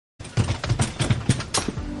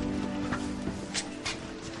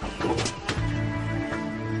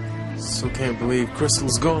Still can't believe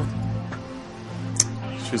Crystal's gone.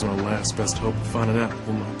 She was my last best hope of finding out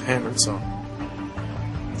who my parents are.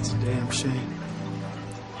 It's a damn shame.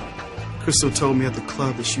 Crystal told me at the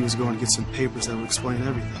club that she was going to get some papers that would explain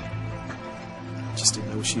everything. I just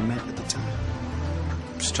didn't know what she meant at the time.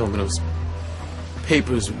 She told me those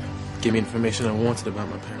papers would give me information I wanted about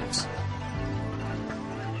my parents.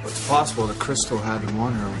 It's possible that Crystal had them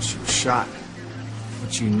on her when she was shot.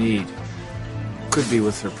 What you need could be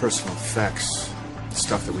with her personal effects,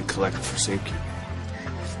 stuff that we collected for safekeeping.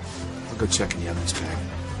 I'll go check in the evidence bag.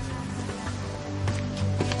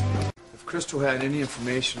 If Crystal had any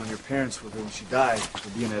information on your parents with her when she died, it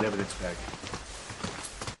would be in that evidence bag.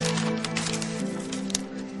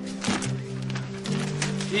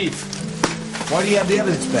 Eve, why do you have the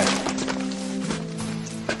evidence bag?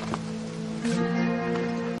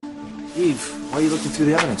 Eve, why are you looking through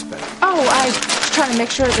the evidence bag? Oh, I was trying to make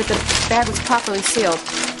sure that the bag was properly sealed.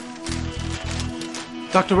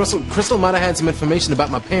 Dr. Russell, Crystal might have had some information about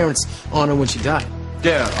my parents on her when she died.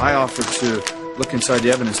 Yeah, I offered to look inside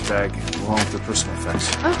the evidence bag along with the personal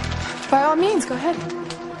effects. Oh, by all means, go ahead.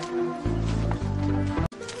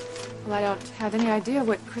 Well, I don't have any idea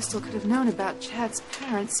what Crystal could have known about Chad's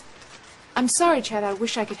parents. I'm sorry, Chad, I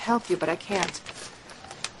wish I could help you, but I can't.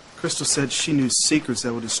 Crystal said she knew secrets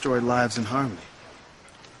that would destroy lives in Harmony.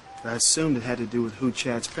 But I assumed it had to do with who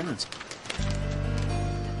Chad's parents were.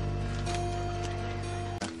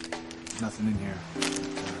 Nothing in here.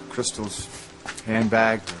 Crystal's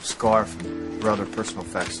handbag, her scarf, and her other personal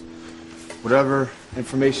effects. Whatever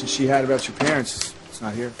information she had about your parents, it's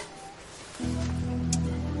not here.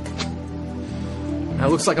 Now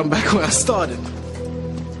it looks like I'm back where I started.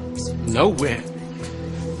 It's nowhere.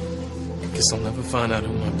 Guess I'll never find out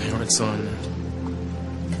who my parents are now.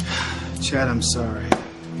 Chad, I'm sorry.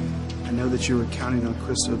 I know that you were counting on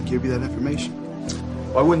Crystal to give you that information.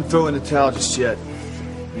 Well, I wouldn't throw in the towel just yet.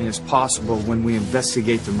 I mean, it's possible when we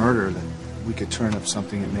investigate the murder that we could turn up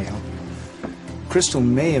something that may help you. Crystal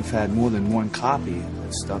may have had more than one copy of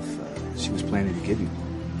the stuff she was planning to give you.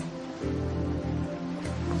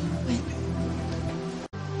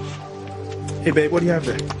 Hey, babe, what do you have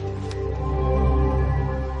there?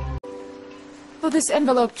 Well, this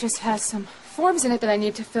envelope just has some forms in it that I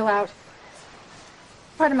need to fill out.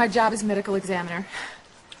 Part of my job as medical examiner.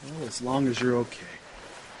 Well, as long as you're okay.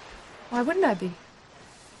 Why wouldn't I be?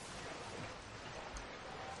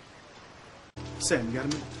 Sam, you got a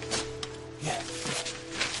minute? Yeah.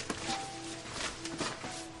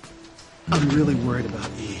 I'm really worried about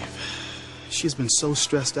Eve. She's been so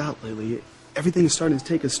stressed out lately. Everything is starting to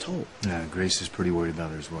take its toll. Yeah, Grace is pretty worried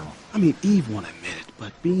about her as well. I mean, Eve won't admit it,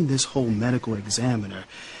 but being this whole medical examiner,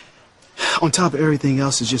 on top of everything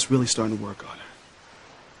else, is just really starting to work on her.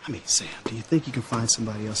 I mean, Sam, do you think you can find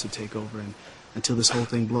somebody else to take over until this whole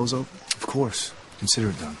thing blows over? Of course. Consider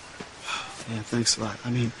it done. Yeah, thanks a lot. I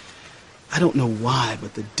mean, I don't know why,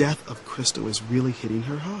 but the death of Crystal is really hitting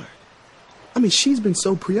her hard. I mean, she's been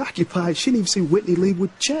so preoccupied, she didn't even see Whitney leave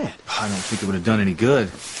with Chad. I don't think it would have done any good.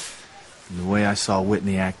 From the way I saw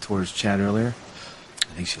Whitney act towards Chad earlier,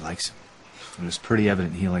 I think she likes him. And it's pretty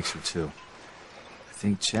evident he likes her, too. I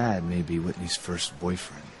think Chad may be Whitney's first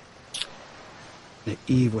boyfriend. Now,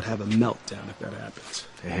 Eve would have a meltdown if that happens.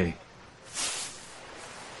 Hey.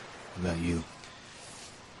 What about you?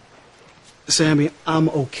 Sammy, I'm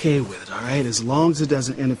okay with it, all right? As long as it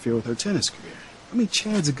doesn't interfere with her tennis career. I mean,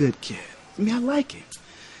 Chad's a good kid. I mean, I like him.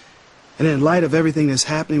 And in light of everything that's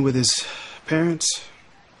happening with his parents...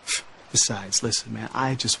 Besides, listen, man,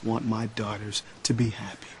 I just want my daughters to be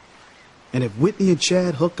happy. And if Whitney and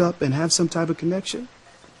Chad hook up and have some type of connection,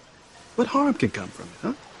 what harm can come from it,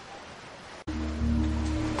 huh?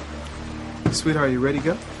 Sweetheart, are you ready to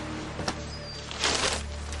go?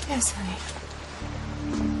 Yes, honey.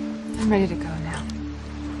 I'm ready to go now.